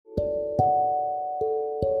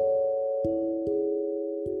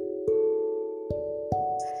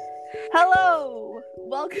Hello!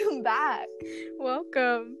 Welcome back.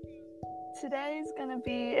 Welcome. Today's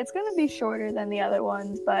it's gonna be shorter than the other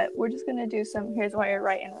ones, but we're just gonna do some here's why you're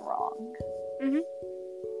right and wrong.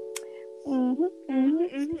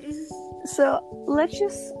 So let's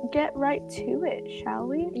just get right to it, shall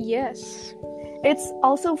we? Yes. It's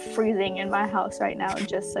also freezing in my house right now,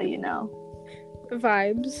 just so you know.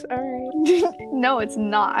 Vibes. Alright. No, it's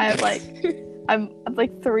not. I have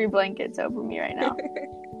like 3 blankets over me right now.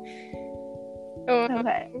 Oh.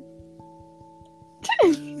 Okay.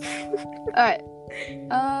 Alright.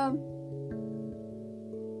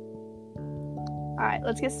 Alright,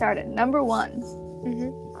 let's get started. Number 1.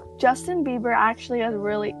 Justin Bieber actually has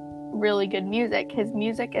really, really good music. His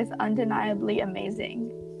music is undeniably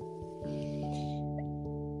amazing.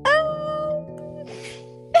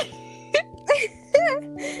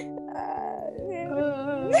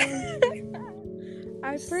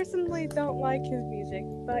 I personally don't like his music,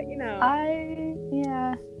 but you know.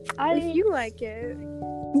 If you like it,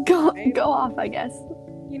 go off, I guess.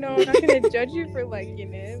 You know, I'm not gonna judge you for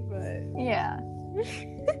liking it, but yeah.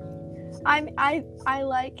 I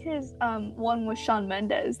like his one with Shawn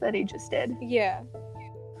Mendes that he just did. Yeah.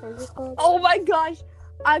 What was it called? Oh my gosh.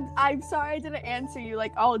 I'm sorry I didn't answer you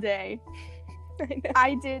like all day.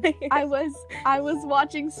 I did. I was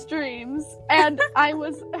watching streams and I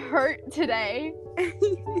was hurt today.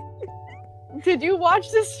 Did you watch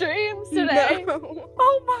the streams today? No.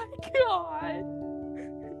 Oh my god.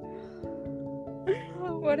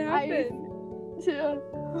 What happened? So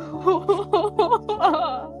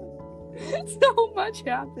much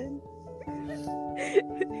happened.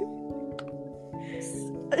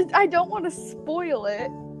 I don't want to spoil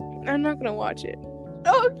it. I'm not gonna watch it.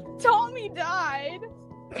 Oh, Tommy died.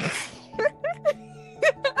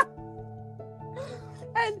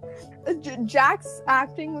 And Jack's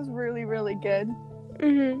acting was really, really good.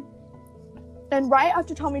 And right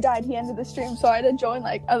after Tommy died, he ended the stream, so I had to join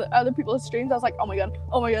like other people's streams. I was like, oh my god,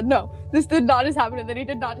 no, this did not just happen, and then he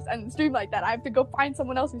did not just end the stream like that. I have to go find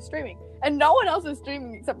someone else who's streaming, and no one else is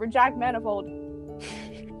streaming except for Jack Manifold.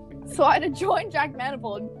 So I had to join Jack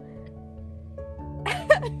Manifold.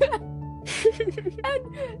 And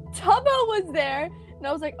Tubbo was there, and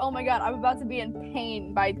I was like, oh my god, I'm about to be in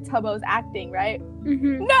pain by Tubbo's acting, right?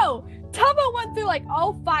 No! Tubbo went through like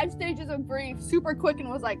all 5 stages of grief super quick and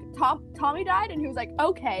was like, Tommy died? And he was like,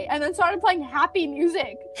 okay. And then started playing happy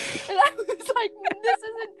music. And I was like, this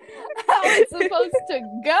isn't how it's supposed to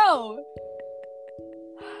go.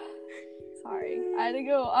 Sorry. I had to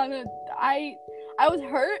go on I was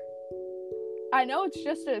hurt. I know it's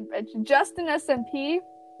just an SMP.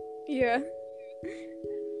 Yeah.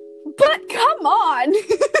 But come on!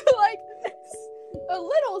 Like, a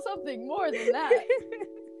little something more than that.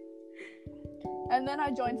 And then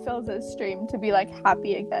I joined Philza's stream to be, like,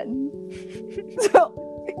 happy again. So,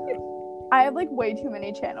 I have, like, way too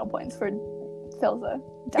many channel points for Philza.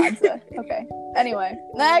 Dadza. Okay. Anyway,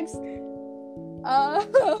 next!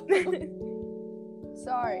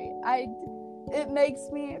 Sorry. It makes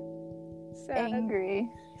me Sad. angry.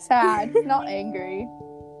 Sad. Not angry.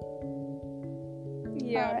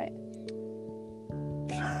 Yeah. Alright.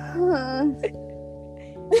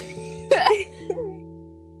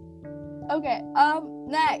 Okay,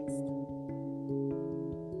 next.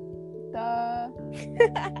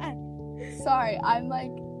 Sorry, I'm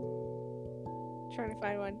like Trying to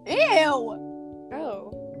find one. ew!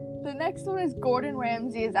 Oh. The next one is Gordon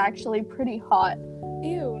Ramsay is actually pretty hot.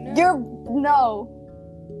 Ew, no. No.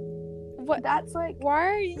 What? That's like, Why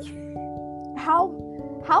are you... how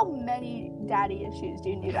many daddy issues do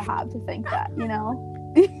you need to have to think that, you know?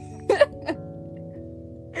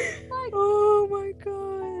 Like, oh my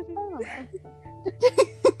god.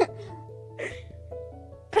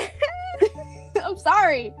 I'm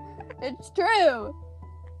sorry. It's true.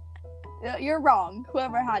 You're wrong.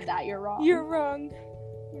 Whoever had that, you're wrong. You're wrong.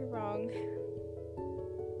 You're wrong.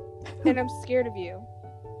 And I'm scared of you.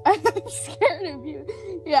 I'm scared of you.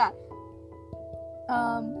 Yeah.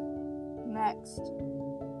 Next.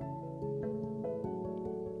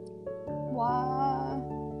 Why?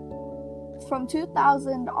 From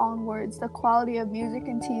 2000 onwards, the quality of music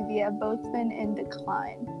and TV have both been in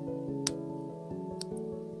decline.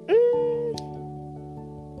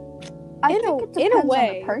 I think it depends on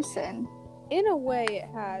the person. In a way it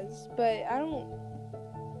has, but I don't...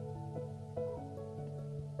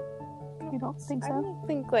 You don't think so? I don't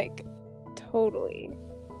think, like, totally.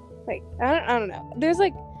 Like, I don't know. There's,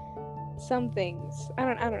 like, some things. I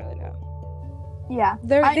don't really know. Yeah.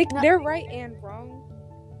 They're right and wrong.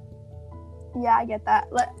 Yeah, I get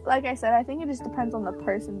that. Like I said, I think it just depends on the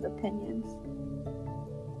person's opinions.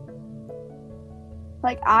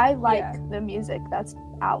 Like, I like the music that's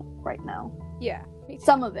out right now. Yeah.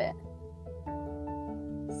 Some of it.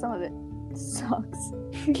 Some of it sucks.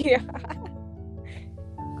 Yeah.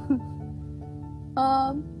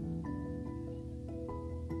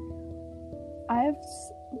 I have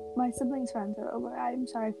my siblings' friends are over. I'm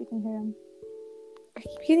sorry if you can hear them. I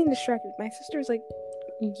keep getting distracted. My sister's like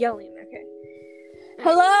yelling. Okay.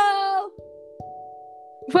 Hello.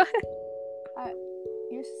 What?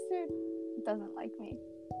 Your sister doesn't like me.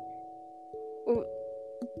 Well,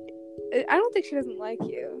 I don't think she doesn't like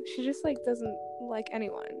you. She just like doesn't like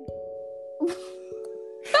anyone.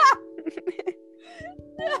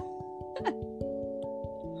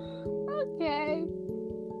 Okay.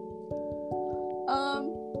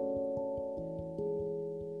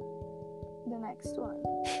 The next one.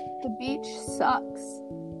 The beach sucks.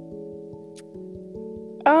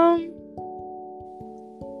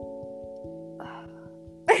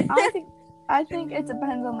 I think it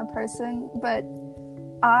depends on the person, but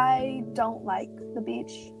I don't like the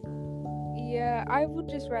beach. Yeah, I would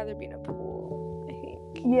just rather be in a pool, I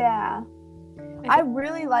think. Yeah. I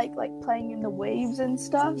really like playing in the waves and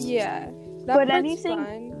stuff. Yeah. But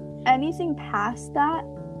anything past that,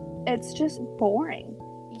 it's just boring.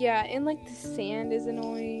 Yeah, and like the sand is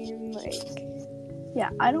annoying, like. Yeah,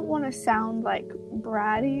 I don't want to sound like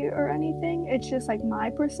bratty or anything. It's just like my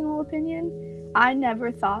personal opinion. I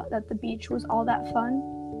never thought that the beach was all that fun.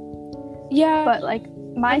 Yeah. But like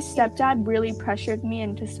my stepdad really pressured me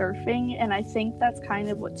into surfing, and I think that's kind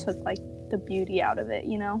of what took like the beauty out of it,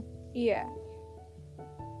 you know? Yeah.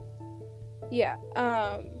 Yeah.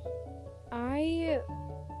 I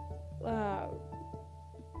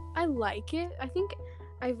like it. I think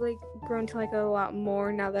I've like grown to like it a lot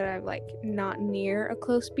more now that I'm like not near a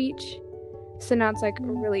close beach. So now it's like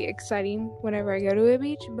really exciting whenever I go to a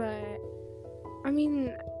beach, but I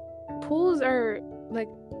mean, pools are like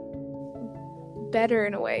better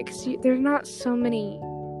in a way because there's not so many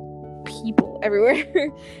people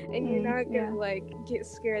everywhere, and you're not gonna like get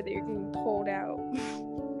scared that you're getting pulled out.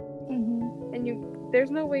 And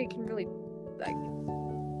there's no way you can really like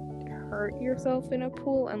hurt yourself in a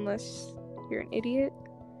pool unless you're an idiot.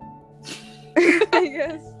 I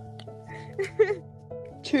guess.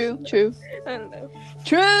 True. I don't know.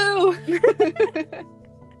 True.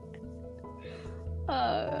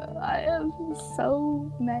 I have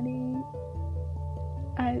so many.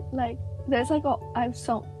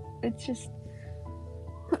 It's just.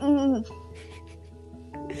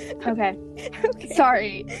 Okay.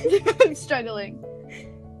 Sorry. I'm struggling.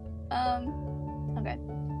 Okay.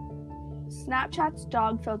 Snapchat's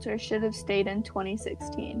dog filter should have stayed in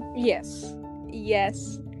 2016. Yes.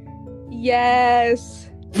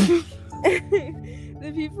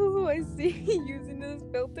 The people who I see using this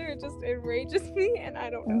filter, it just enrages me, and I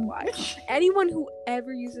don't know why. Anyone who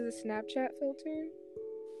ever uses a Snapchat filter?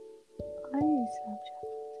 I use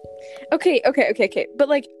Snapchat. Okay. But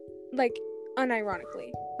like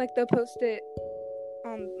unironically. Like they'll post it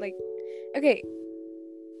on like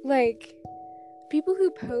like people who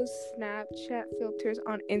post Snapchat filters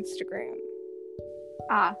on Instagram.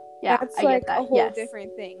 Yeah, that's I like get that. a whole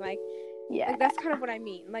different thing. Like, yeah, like, that's kind of what I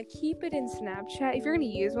mean. Like, keep it in Snapchat. If you're gonna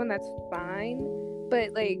use one, that's fine.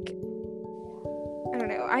 But like, I don't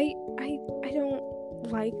know. I don't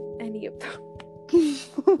like any of them.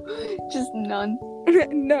 Just none.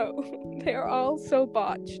 No, they are all so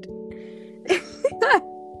botched.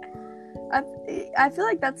 I feel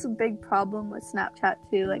like that's a big problem with Snapchat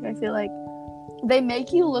too. Like, I feel like they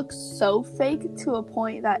make you look so fake to a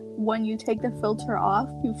point that when you take the filter off,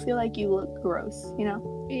 you feel like you look gross, you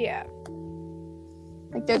know? Yeah.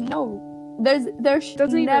 Like, there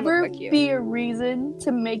should never be a reason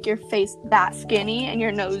to make your face that skinny and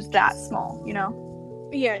your nose that small, you know?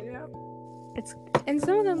 Yeah, I know. And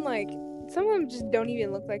some of them just don't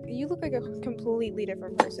even look like, you look like a completely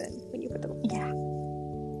different person when you put them on. Yeah.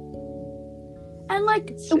 And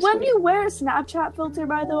like, when you wear a Snapchat filter,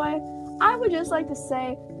 by the way, I would just like to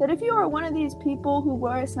say that if you are one of these people who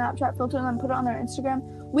wear a Snapchat filter and then put it on their Instagram,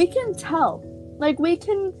 we can tell. Like, we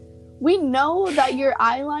know that your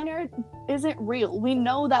eyeliner isn't real. We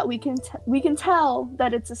know that we can tell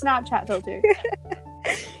that it's a Snapchat filter.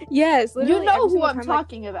 Yes, literally. You know who I'm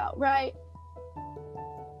talking about, right?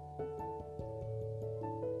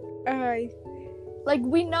 Like,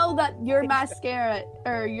 we know that your mascara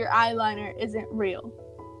or your eyeliner isn't real.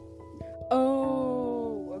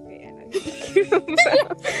 Oh, okay. I know.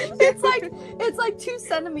 It's like 2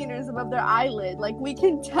 centimeters above their eyelid. Like, we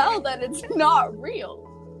can tell that it's not real.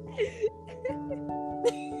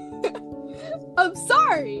 I'm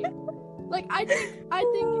sorry. Like, I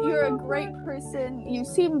think you're a great person. You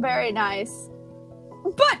seem very nice.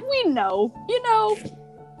 But we know,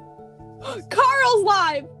 Carl's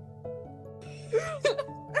live.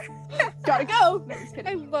 Gotta go. No, just I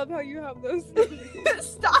kidding. love how you have those.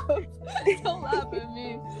 Stop. Don't laugh at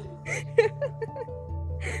me.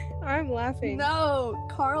 I'm laughing. No,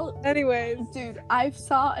 Carl. Anyways. Dude, I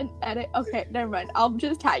saw an edit. Okay, never mind. I'll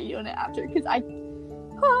just tag you in it after, because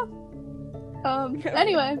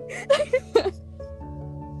anyway.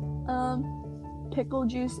 Pickle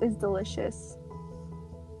juice is delicious.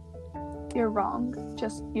 You're wrong.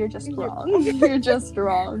 You're just wrong. You're just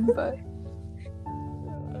wrong, but...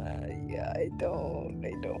 Yeah, I don't.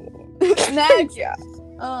 Next! Yeah.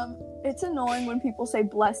 It's annoying when people say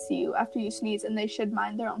bless you after you sneeze and they should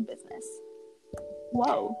mind their own business.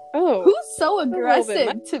 Whoa. Oh. Who's so little bit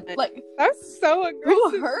aggressive to, like... That's so aggressive.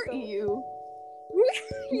 Who hurt you?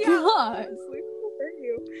 Yeah, God. honestly, who hurt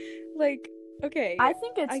you? Like, okay. I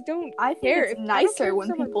think I don't think care. it's I don't care nicer if when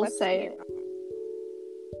someone people blesses say me it. or not.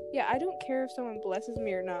 Yeah, I don't care if someone blesses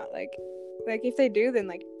me or not. Like if they do, then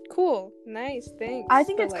like, cool, nice, thanks. I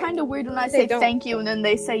think But, it's like, kind of weird when I they say don't. thank you and then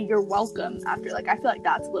they say you're welcome after. Like, I feel like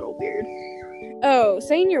that's a little weird. Oh,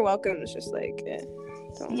 saying you're welcome is just like,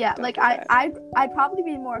 don't Like do that. I'd probably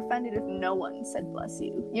be more offended if no one said bless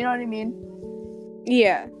you. You know what I mean?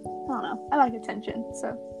 Yeah. I don't know. I like attention,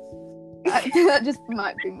 so that just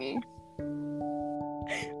might be me.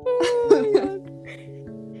 Oh my God.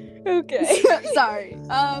 Okay. Sorry.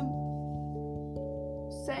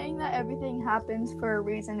 Saying that everything happens for a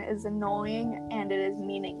reason is annoying and it is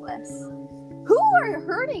meaningless. Who are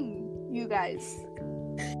hurting you guys?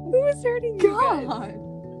 Who is hurting you guys? God.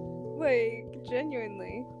 Like,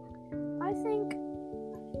 genuinely. I think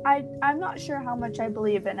I'm not sure how much I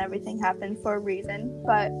believe in everything happened for a reason,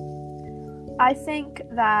 but I think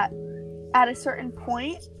that at a certain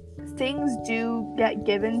point things do get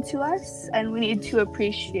given to us and we need to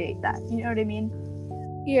appreciate that. You know what I mean?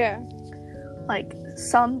 Yeah. Like,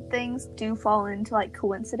 some things do fall into like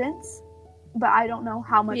coincidence, but I don't know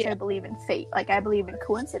how much I believe in fate. Like, I believe in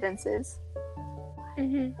coincidences.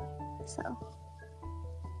 Mhm. So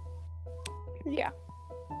yeah.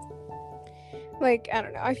 Like, I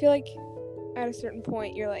don't know. I feel like at a certain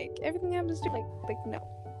point you're like, everything happens to like no.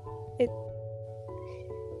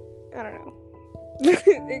 I don't know.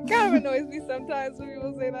 It kind of annoys me sometimes when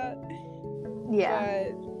people say that. yeah.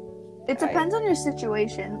 But It depends on your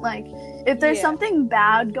situation. Like, if there's Yeah. something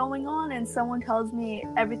bad going on and someone tells me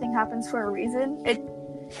everything happens for a reason,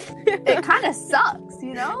 it kind of sucks,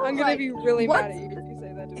 you know? I'm gonna Like, be really what- mad at you if you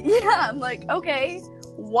say that to me. Yeah, I'm like, okay,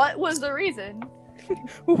 what was the reason?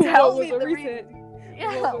 What Tell was me the the reason?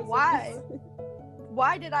 Yeah, What was the why? reason?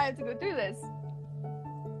 Why did I have to go through this?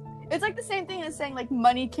 It's like the same thing as saying, like,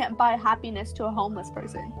 money can't buy happiness to a homeless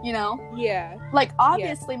person, you know? Yeah. Like,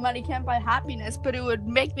 obviously, money can't buy happiness, but it would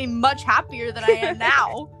make me much happier than I am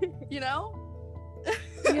now, you know?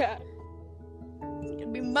 Yeah.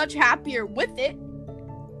 I'd be much happier with it.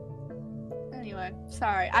 Anyway,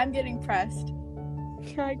 sorry, I'm getting pressed.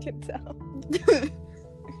 I can tell.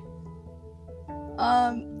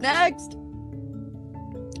 Next.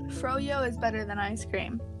 Froyo is better than ice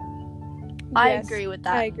cream. I Yes, agree with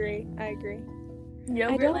that. I agree.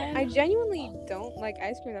 Yogurtland? I genuinely don't like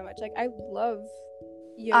ice cream that much. Like, I love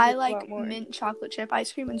yogurt I a lot like more. mint chocolate chip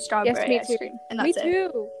ice cream and strawberry me ice too. cream. And Me that's it.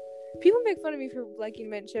 too. People make fun of me for liking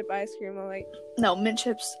mint chip ice cream. I'm like, No, mint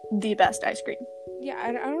chip's the best ice cream. yeah,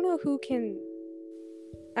 I don't know who can.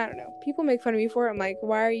 I don't know. People make fun of me for it. I'm like,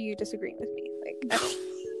 why are you disagreeing with me? Like, I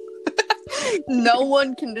don't, No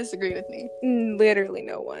one can disagree with me. literally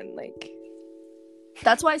no one. Like,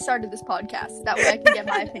 That's why I started this podcast. That way I can get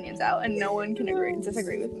my opinions out and no one can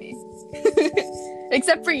disagree with me.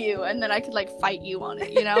 Except for you, and then I could, like, fight you on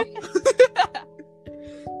it, you know?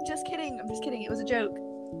 Just kidding. I'm just kidding. It was a joke.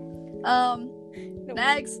 no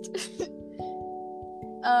Next.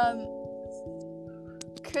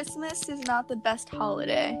 Christmas is not the best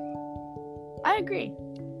holiday. I agree.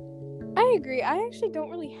 I agree. I actually don't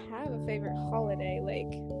really have a favorite holiday.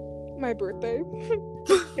 Like, my birthday. I'm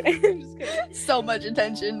just kidding. So much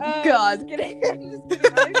attention. I'm God. just kidding. I'm just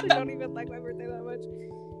kidding. I actually don't even like my birthday that much.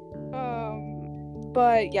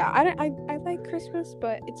 But yeah, I like Christmas,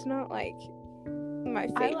 but it's not like my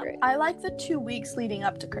favorite. I like the 2 weeks leading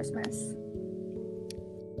up to Christmas.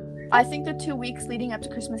 I think the 2 weeks leading up to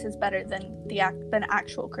Christmas is better than than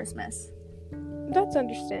actual Christmas. That's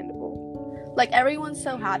understandable. Like, everyone's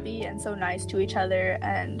so happy and so nice to each other,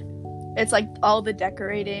 and it's like all the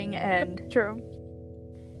decorating, and True.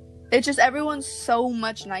 it's just everyone's so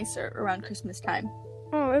much nicer around Christmas time.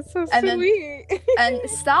 Oh, that's so And then- sweet. And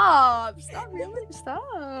stop really, stop.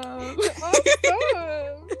 Oh,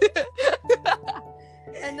 stop.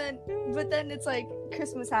 And then, but but then it's like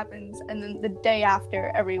Christmas happens, and then the day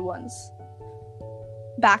after, everyone's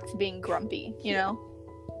back to being grumpy, you know?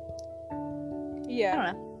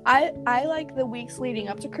 Yeah. I don't know. I like the weeks leading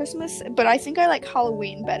up to Christmas, but I think I like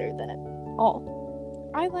Halloween better than it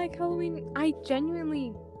all. I like Halloween. I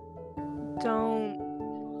genuinely don't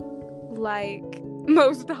like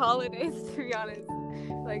most holidays, to be honest.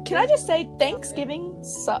 Like, can I just say Thanksgiving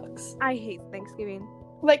sucks? I hate Thanksgiving.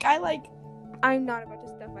 Like, I'm not about to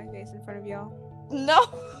stuff my face in front of y'all. No.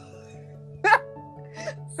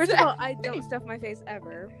 First of all, I don't stuff my face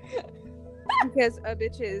ever. Because a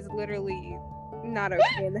bitch is literally not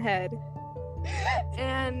okay in the head.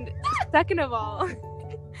 And second of all,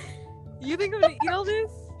 you think I'm gonna eat all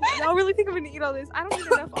this? Y'all really think I'm gonna eat all this? I don't eat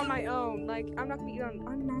enough on my own. Like, I'm not gonna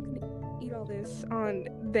eat all this on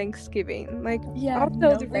Thanksgiving. Like, yeah, also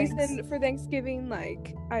no the thanks. reason for Thanksgiving,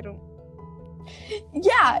 like, I don't.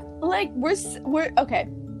 Yeah, like we're okay.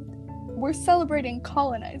 We're celebrating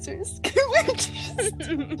colonizers.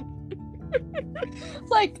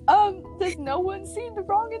 Like, does no one see the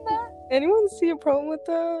wrong in that? Anyone see a problem with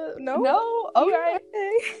the no? No? Okay.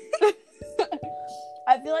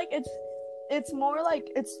 I feel like it's more like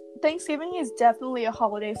Thanksgiving is definitely a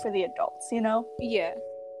holiday for the adults, you know? Yeah.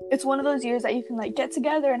 It's one of those years that you can like get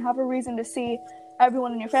together and have a reason to see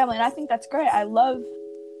everyone in your family, and I think that's great. I love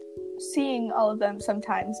seeing all of them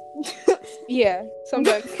sometimes. Yeah,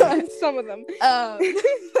 sometimes. Some of them.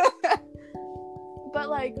 But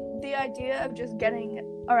like the idea of just getting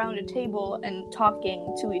around a table and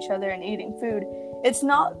talking to each other and eating food, it's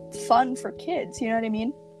not fun for kids, you know what I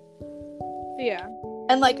mean? Yeah.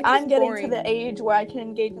 And like I'm getting boring. to the age where I can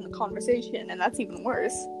engage in the conversation, and that's even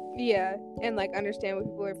worse. Yeah, and like understand what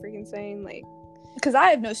people are freaking saying, like, because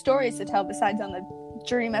I have no stories to tell besides on the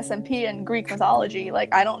Dream SMP and Greek mythology.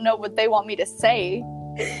 Like, I don't know what they want me to say.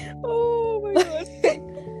 Oh my god.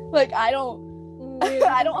 Like, I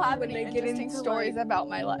don't have any they get interesting into, stories like, about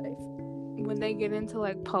my life. When they get into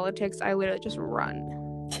like politics, I literally just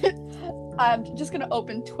run. I'm just gonna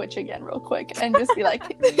open Twitch again real quick and just be like,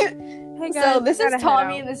 Hey guys, so this is gotta head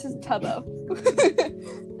Tommy out. and this is Tubbo.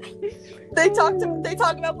 They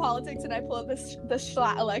talk about politics and I pull up the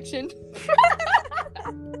Schlatt election.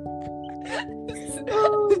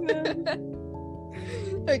 Oh man.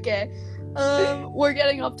 Okay. We're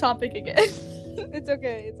getting off topic again. It's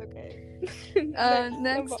okay.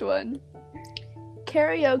 Next one.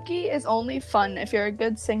 Karaoke is only fun if you're a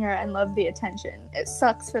good singer and love the attention. It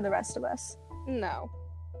sucks for the rest of us. No.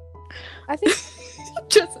 I think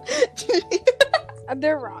Just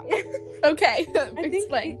they're wrong. okay. I think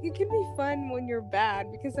Explain. it can be fun when you're bad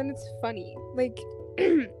because then it's funny. Like,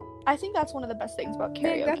 I think that's one of the best things about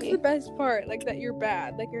karaoke. that's the best part. Like that you're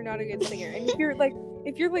bad. Like you're not a good singer. And if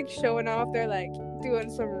you're like showing off, they're like doing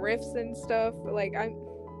some riffs and stuff. Like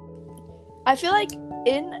I feel like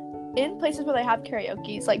in places where they have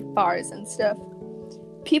karaoke's, like bars and stuff,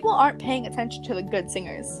 people aren't paying attention to the good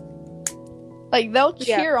singers. Like they'll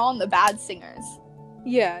cheer on the bad singers.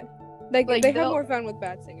 Yeah. Like they have they'll- more fun with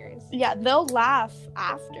bad singers. Yeah, they'll laugh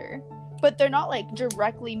after, but they're not like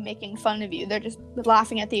directly making fun of you. They're just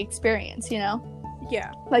laughing at the experience, you know?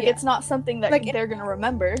 Yeah. Like yeah. it's not something that Like, they're gonna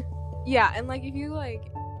remember. Yeah, and like if you like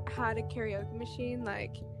had a karaoke machine,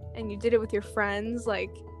 like, and you did it with your friends,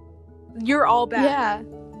 like, you're all bad. Yeah,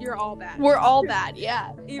 You're all bad. we're all bad.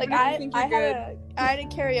 Yeah, Even like if you think you're good. I had a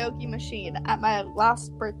karaoke machine at my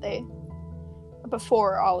last birthday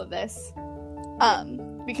before all of this,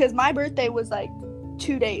 because my birthday was like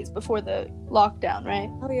 2 days before the lockdown, right?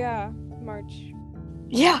 Oh yeah, March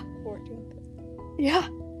Yeah, 14th. yeah,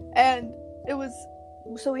 and it was.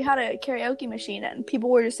 So we had a karaoke machine and people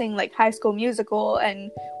were just singing like High School Musical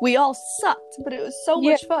and we all sucked, but it was so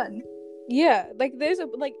much fun. Yeah, like there's a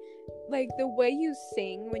like the way you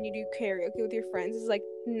sing when you do karaoke with your friends is like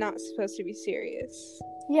not supposed to be serious.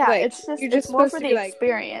 Yeah, Like, it's just you're just it's more supposed for to the be, like-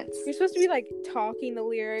 experience. You're supposed to be like talking the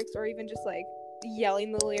lyrics or even just like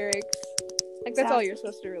yelling the lyrics. Like that's all you're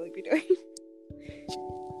supposed to really be doing.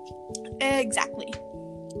 Exactly.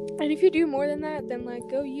 And if you do more than that, then like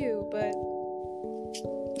go you, but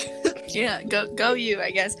Yeah, go you,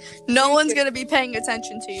 I guess. No one's gonna be paying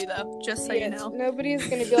attention to you though, just so you know. Nobody's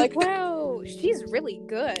gonna be like, wow, she's really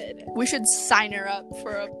good. We should sign her up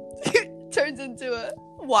for a turns into a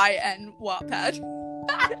YN Wattpad.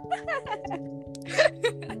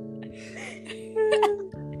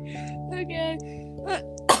 Okay.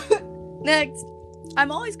 Next.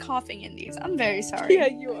 I'm always coughing in these. I'm very sorry. Yeah,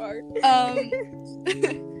 you are.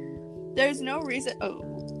 There's no reason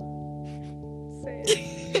Say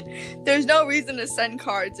it. there's no reason to send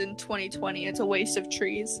cards in 2020. It's a waste of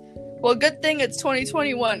trees. Well, good thing it's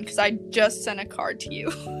 2021 because I just sent a card to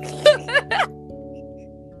you.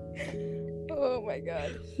 Oh my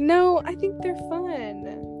god. No, I think they're fun.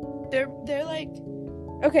 They're like,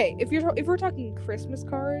 okay, if we're talking Christmas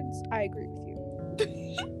cards, I agree with you.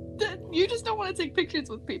 You just don't want to take pictures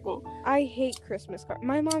with people. I hate Christmas cards.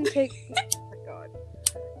 My mom takes oh my god.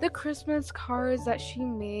 The Christmas cards that she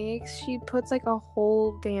makes, she puts like a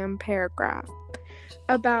whole damn paragraph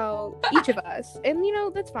about each of us. And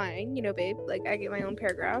that's fine, babe. Like I get my own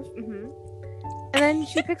paragraph. And then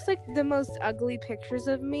she picks like the most ugly pictures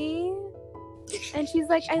of me. And she's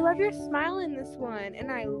like, I love your smile in this one.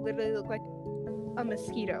 And I literally look like a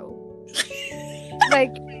mosquito.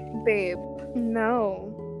 Like, babe,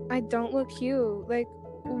 no. I don't look cute. Like,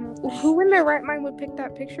 who in their right mind would pick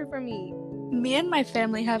that picture for me? Me and my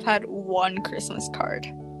family have had one Christmas card.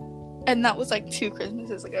 And that was like 2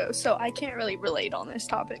 Christmases ago. So I can't really relate on this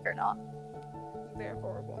topic or not. They're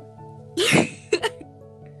horrible.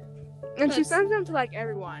 And she sends them to like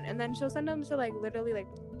everyone. And then she'll send them to like literally like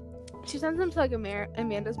she sends them to like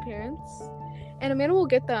Amanda's parents. And Amanda will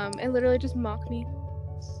get them and literally just mock me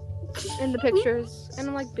in the pictures. And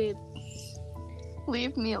I'm like, babe,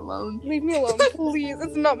 leave me alone. Leave me alone, please.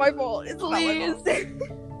 It's not my fault. It's please. Not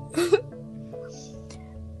my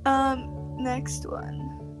fault. Next one.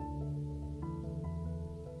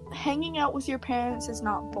 Hanging out with your parents is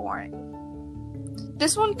not boring.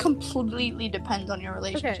 This one completely depends on your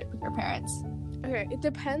relationship with your parents. Okay, it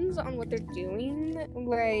depends on what they're doing.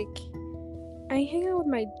 Like, I hang out with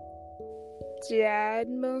my dad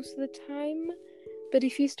most of the time, but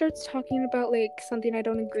if he starts talking about, like, something I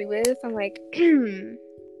don't agree with, I'm like, we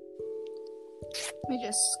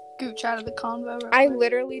just scooch out of the convo. I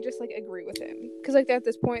literally just, like, agree with him. Because, like, at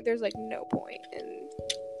this point, there's, like, no point in...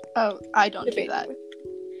 Oh, I don't do that.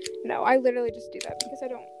 No, I literally just do that because I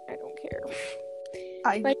don't care.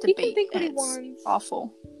 I like, debate, he can think what he wants.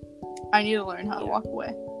 Awful. I need to learn how to walk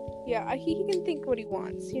away. Yeah, he can think what he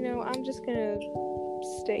wants. I'm just gonna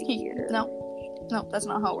stay here. No, that's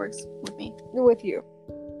not how it works with me. With you.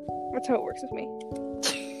 That's how it works with me.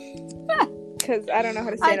 Because I don't know how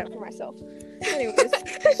to stand up for myself. Anyways.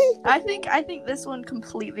 I think this one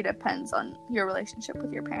completely depends on your relationship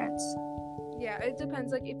with your parents. Yeah, it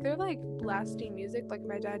depends. Like, if they're, like, blasting music like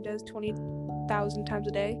my dad does 20,000 times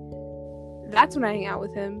a day, that's when I hang out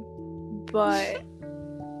with him. But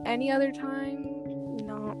any other time,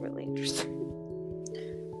 not really interested.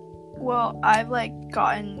 Well, I've, like,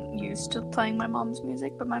 gotten used to playing my mom's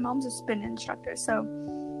music, but my mom's a spin instructor, so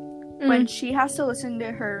when she has to listen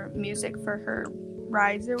to her music for her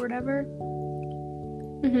rides or whatever,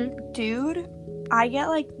 dude, I get,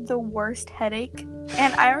 like, the worst headache.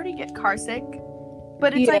 And I already get car sick,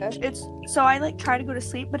 but it's so I like try to go to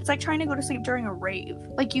sleep, but it's like trying to go to sleep during a rave.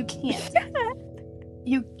 Like, you can't.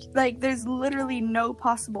 There's literally no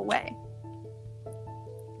possible way.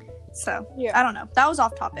 So, yeah. I don't know. That was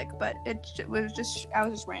off topic, but I was just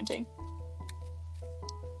ranting.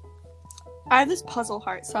 I have this puzzle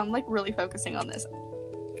heart, so I'm like really focusing on this.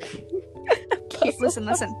 Listen.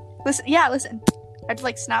 Yeah, listen. I have to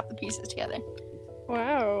like snap the pieces together.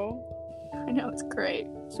 Wow. I know, it's great.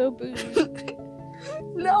 So bougie.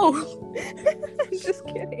 No. I'm just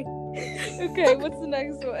kidding. Okay, what's the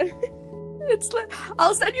next one?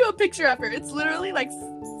 I'll send you a picture of her. It's literally like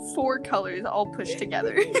 4 colors all pushed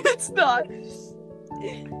together. It's not.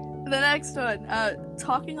 The next one.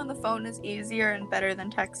 Talking on the phone is easier and better than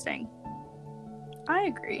texting. I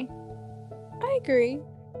agree.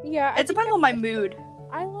 Yeah. It depends on my mood.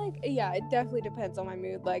 It definitely depends on my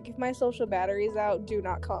mood. Like, if my social battery's out, do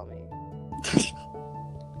not call me.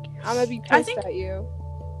 I'm gonna be pissed at you.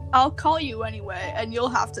 I'll call you anyway, and you'll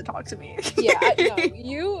have to talk to me. Yeah,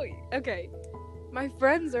 okay. My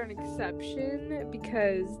friends are an exception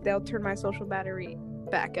because they'll turn my social battery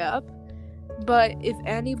back up. But if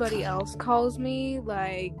anybody else calls me,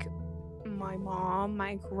 like my mom,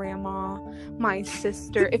 my grandma, my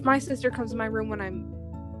sister, if my sister comes to my room when I'm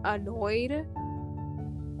annoyed,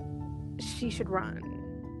 she should run.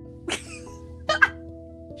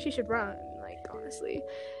 She should run, like, honestly.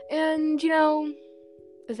 And,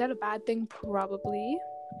 is that a bad thing? Probably.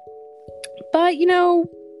 But,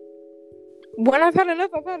 when I've had enough,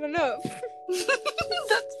 I've had enough.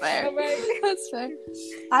 That's fair. Right? That's fair.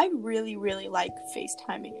 I really, really like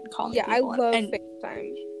FaceTiming and calling people. Yeah, I love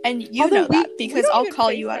FaceTime. And you know that because I'll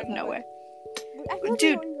call you out of nowhere. I feel like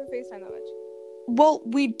we don't even FaceTime that much. Well,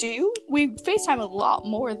 we do. We FaceTime a lot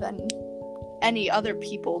more than any other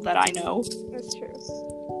people that I know. That's true.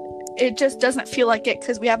 It just doesn't feel like it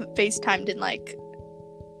because we haven't FaceTimed in like...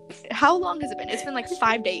 How long has it been? It's been like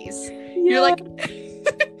 5 days. Yeah. You're like...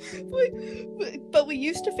 But we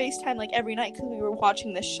used to FaceTime like every night because we were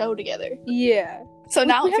watching this show together. Yeah. So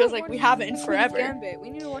now it feels like we haven't in forever. Gambit. We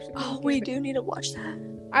need to watch the Queen's Gambit. We do need to watch that.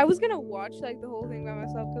 I was gonna watch like the whole thing by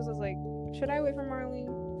myself because I was like, should I wait for Marlene?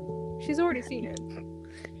 She's already seen it.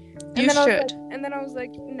 You should. And then I was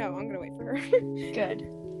like, no, I'm gonna wait for her. Good.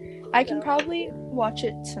 I can probably watch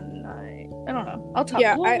it tonight. I don't know. I'll talk.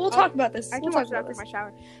 Yeah, we'll talk about this. I can we'll watch talk it about after this. my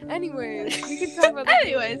shower. Anyways, we can talk about this.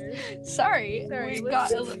 Anyways, sorry. We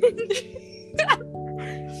got a little...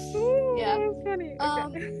 Yeah, that was funny.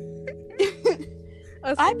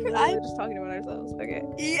 Okay. We're just talking about ourselves. Okay.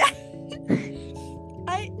 Yeah.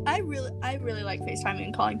 I really like FaceTiming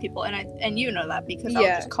and calling people, and you know that because I'll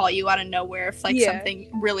just call you out of nowhere if like something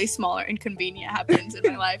really small or inconvenient happens in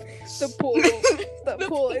my life. The pool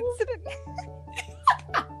incident.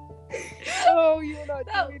 Oh, you're not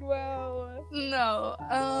doing well. No.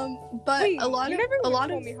 But wait, a lot of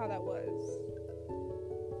told me how that was.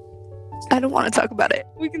 I don't want to talk about it.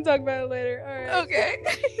 We can talk about it later. All right. Okay.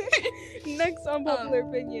 Next unpopular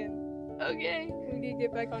opinion. Okay. We need to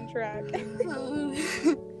get back on track.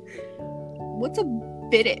 What's a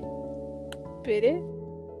bidet? Bidet?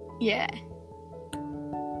 Yeah.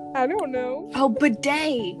 I don't know. Oh,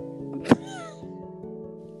 bidet.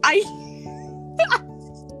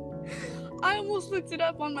 I almost looked it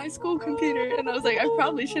up on my school computer, and I was like, I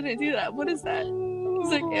probably shouldn't do that. What is that? I was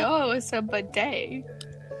like, oh, it's a bidet.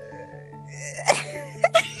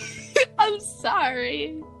 I'm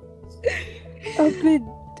sorry. A bid.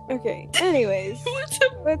 Okay. Anyways, What's a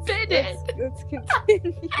bidet? Let's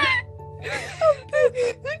continue.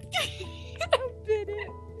 A bidet.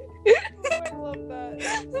 Oh, I love that.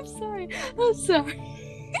 I'm sorry. I'm sorry.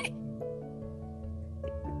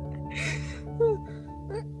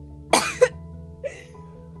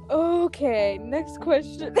 Okay, next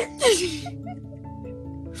question.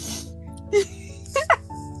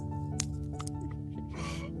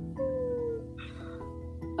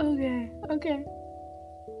 Okay.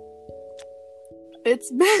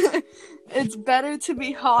 It's better to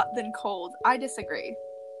be hot than cold. I disagree.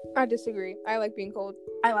 I like being cold.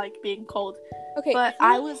 I like being cold. Okay, but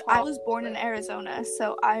I was born in Arizona,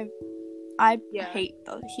 so I hate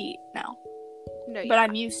the heat now. No, but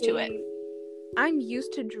I'm used to it. I'm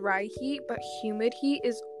used to dry heat, but humid heat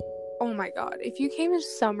is, oh my god. If you came in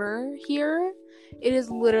summer here, it is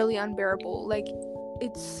literally unbearable. Like,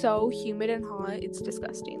 it's so humid and hot, it's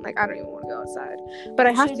disgusting. Like, I don't even want to go outside. But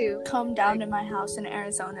I have to come down to my house in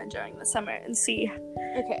Arizona during the summer and see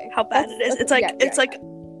how bad it is. It's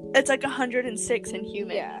like 106 and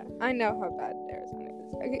humid. Yeah, I know how bad Arizona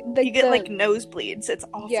is. Okay, you get like nosebleeds. It's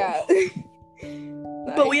awful. Yeah.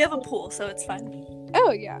 But we have a pool, so it's fine.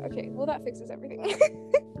 Oh yeah, okay. Well, that fixes everything.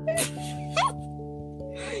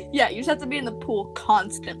 Yeah, you just have to be in the pool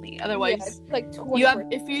constantly. Otherwise, like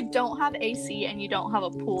if you don't have AC and you don't have a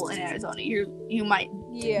pool in Arizona, you're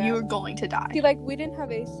going to die. See, like, we didn't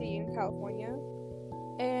have AC in California,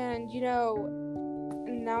 and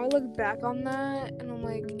now I look back on that and I'm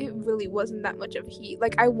like, it really wasn't that much of heat.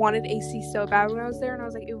 Like, I wanted AC so bad when I was there, and I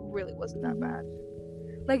was like, it really wasn't that bad.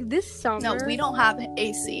 Like, this summer... No, we don't have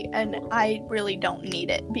AC, and I really don't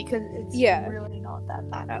need it, because it's really not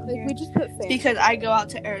that bad out here. We just put fans. Because I go out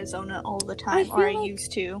to Arizona all the time, I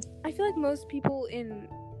used to. I feel like most people in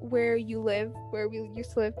where we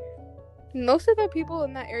used to live, most of the people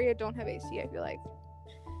in that area don't have AC, I feel like.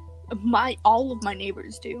 All of my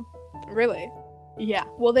neighbors do. Really? Yeah.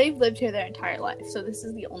 Well, they've lived here their entire life, so this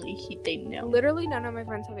is the only heat they know. Literally none of my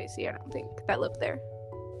friends have AC, I don't think, that live there.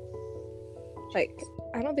 Like,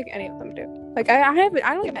 I don't think any of them do. Like, I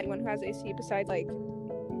don't think anyone who has AC besides, like,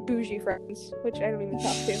 bougie friends, which I don't even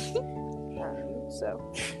talk to.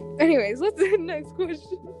 So, anyways, let's do the next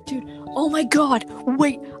question. Dude, oh my god,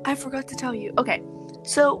 wait, I forgot to tell you. Okay,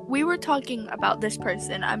 so we were talking about this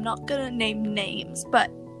person. I'm not gonna name names, but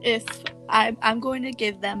if I'm going to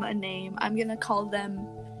give them a name, I'm gonna call them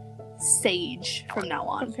Sage from now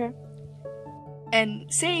on. Okay.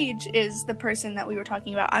 And Sage is the person that we were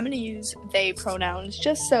talking about. I'm going to use they pronouns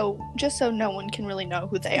just so no one can really know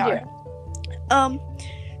who they are. Yeah.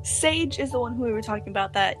 Sage is the one who we were talking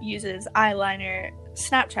about that uses eyeliner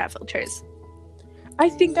Snapchat filters. I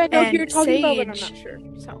think I know who you're talking about, but I'm not sure.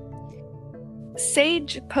 So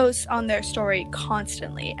Sage posts on their story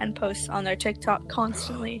constantly and posts on their TikTok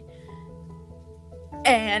constantly.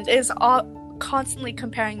 And is constantly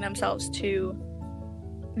comparing themselves to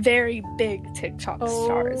very big TikTok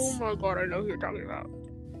stars. Oh my god, I know who you're talking about.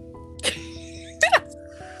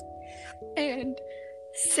 And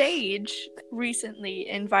Sage recently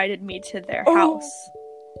invited me to their house.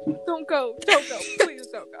 Don't go. Please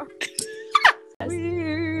don't go.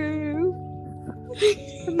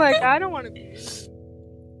 I'm like, I don't want to be.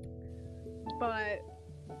 But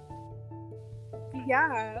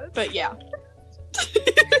yeah.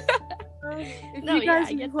 If you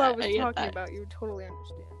guys knew who I was talking about, you would totally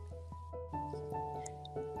understand.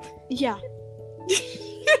 Yeah.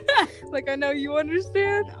 Like, I know you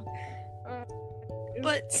understand. No.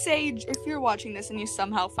 But Sage, if you're watching this and you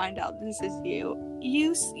somehow find out this is you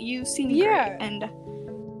seem great,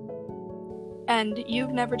 and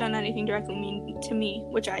you've never done anything directly mean to me,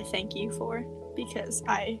 which I thank you for, because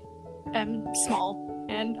I am small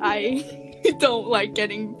and I don't like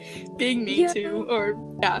being mean to, or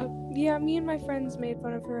Yeah, me and my friends made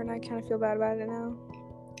fun of her, and I kind of feel bad about it now.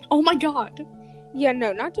 Oh my god. Yeah,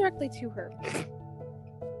 no, not directly to her.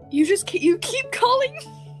 You keep calling.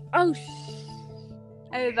 Oh,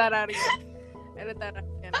 edit that out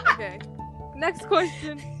again. Okay. Next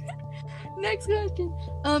question.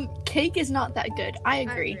 Cake is not that good. I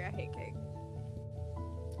agree. I hate cake.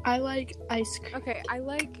 I like ice cream. Okay,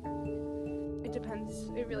 it depends.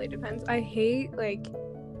 It really depends. I hate, like,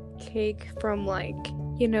 cake from, like,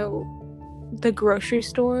 you know, the grocery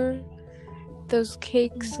store. Those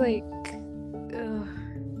cakes, like,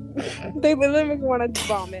 they literally make me want to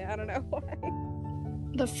vomit. I don't know why.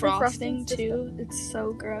 The frosting too. It's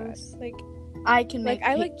so gross. Like, I can make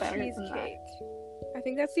I cake like better cheesecake. than that. I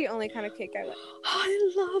think that's the only kind of cake I like.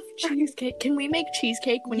 I love cheesecake. Can we make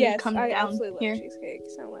cheesecake when you come down here? Yes, I absolutely love cheesecake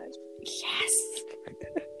so much. Yes.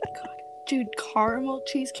 God. Dude, caramel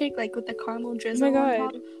cheesecake, like with the caramel drizzle. Oh my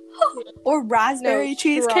god. Or raspberry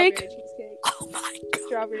cheesecake. Strawberry cheesecake. Oh my god.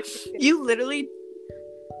 Strawberry cheesecake. You literally.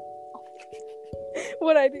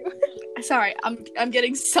 What'd I do? Sorry, I'm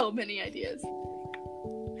getting so many ideas.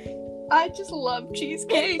 I just love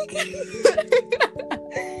cheesecake.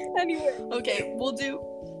 Anyway. Okay, we'll do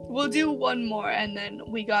one more, and then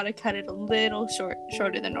we gotta cut it a little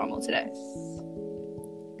shorter than normal today.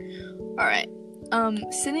 Alright.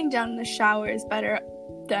 Sitting down in the shower is better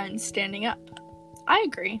than standing up. I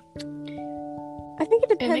agree. I think it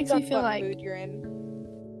depends makes on me feel what like mood you're in.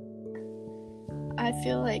 I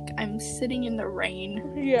feel like I'm sitting in the rain.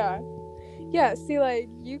 Yeah. Yeah, see, like,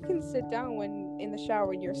 you can sit down when in the shower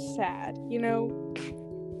when you're sad, you know?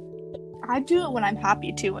 I do it when I'm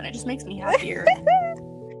happy too, and it just makes me happier.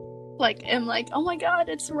 Like, I'm like, oh my god,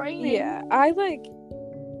 it's raining. Yeah, I don't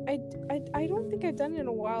think I've done it in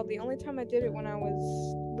a while. The only time I did it when I was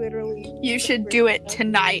literally... You should do it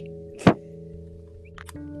tonight.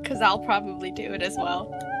 Because I'll probably do it as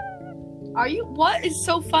well. Are you? What is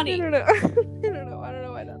so funny? I don't know. I don't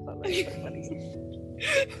know why that thought was so funny.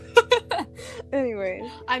 Anyway.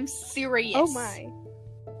 I'm serious. Oh my.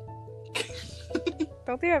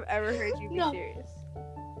 Don't think I've ever heard you be serious.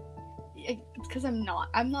 Because I'm not.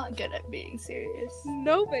 I'm not good at being serious.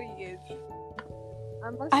 Nobody is.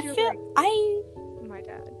 Unless you're like my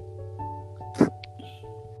dad.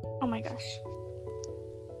 Oh my gosh.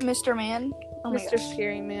 Mr. Man. Oh Mr.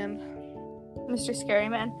 Scary Man. Mr. Scary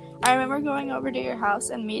Man. I remember going over to your house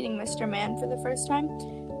and meeting Mr. Man for the first time.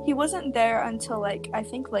 He wasn't there until, like, I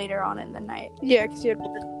think later on in the night. Yeah, because you had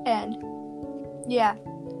work.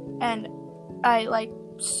 And I, like,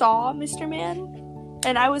 saw Mr. Man,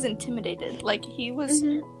 and I was intimidated. Like, he was,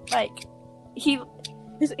 like, he's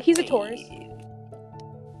a Taurus.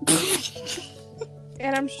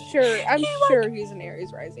 And I'm sure he's an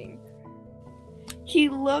Aries rising. He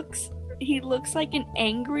looks like an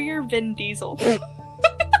angrier Vin Diesel.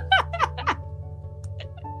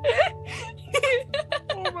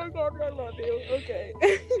 Oh my god, I love you. Okay.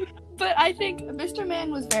 But I think Mr.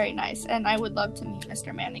 Man was very nice, and I would love to meet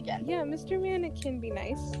Mr. Man again. Yeah, Mr. Man, it can be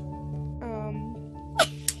nice.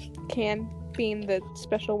 Can being the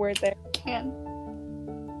special word there. Can.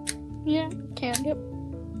 Yeah, can. Yep.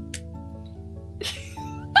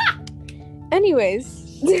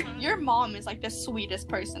 Anyways. Your mom is like the sweetest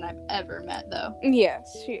person I've ever met, though.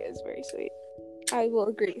 Yes, she is very sweet. I will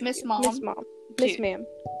agree. Miss Mom. Miss Mom. Miss Ma'am.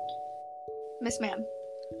 Miss Ma'am.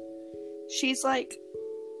 She is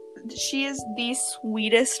the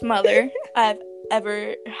sweetest mother I've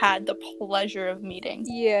ever had the pleasure of meeting.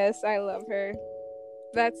 Yes, I love her.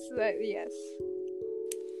 Yes.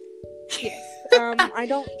 Yes. I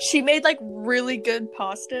don't... She made, like, really good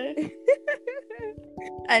pasta.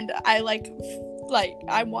 And I,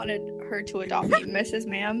 I wanted her to adopt me, Mrs.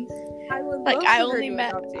 Ma'am. I would like, love I for only her to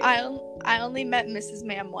met adopt you. I only met Mrs.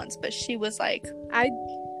 Ma'am once, but she was like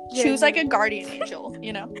She was like a guardian angel,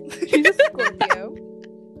 you know. She's a Scorpio.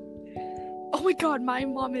 Oh my god, my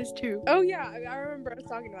mom is too. Oh yeah, I remember us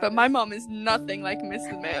talking about But my mom is nothing like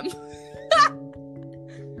Mrs. Ma'am.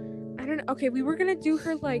 I don't know. Okay, we were gonna do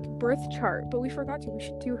her like birth chart, but we forgot to. We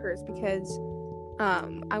should do hers because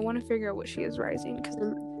I want to figure out what she is rising because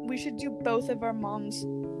we should do both of our moms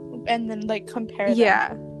and then like compare them.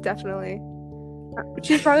 Yeah, definitely.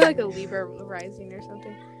 She's probably like a Libra rising or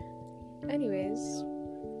something. Anyways.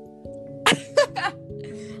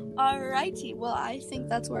 Alrighty. Well, I think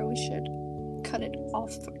that's where we should cut it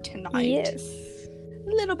off for tonight. Yes.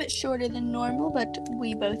 A little bit shorter than normal, but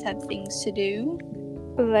we both have things to do.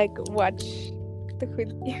 Like watch the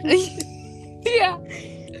Queen.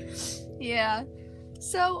 Yeah.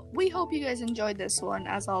 So we hope you guys enjoyed this one,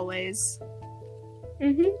 as always.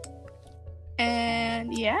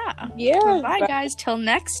 And yeah. Yeah. Bye, guys. Till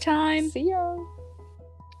next time. See y'all.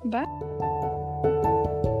 Bye.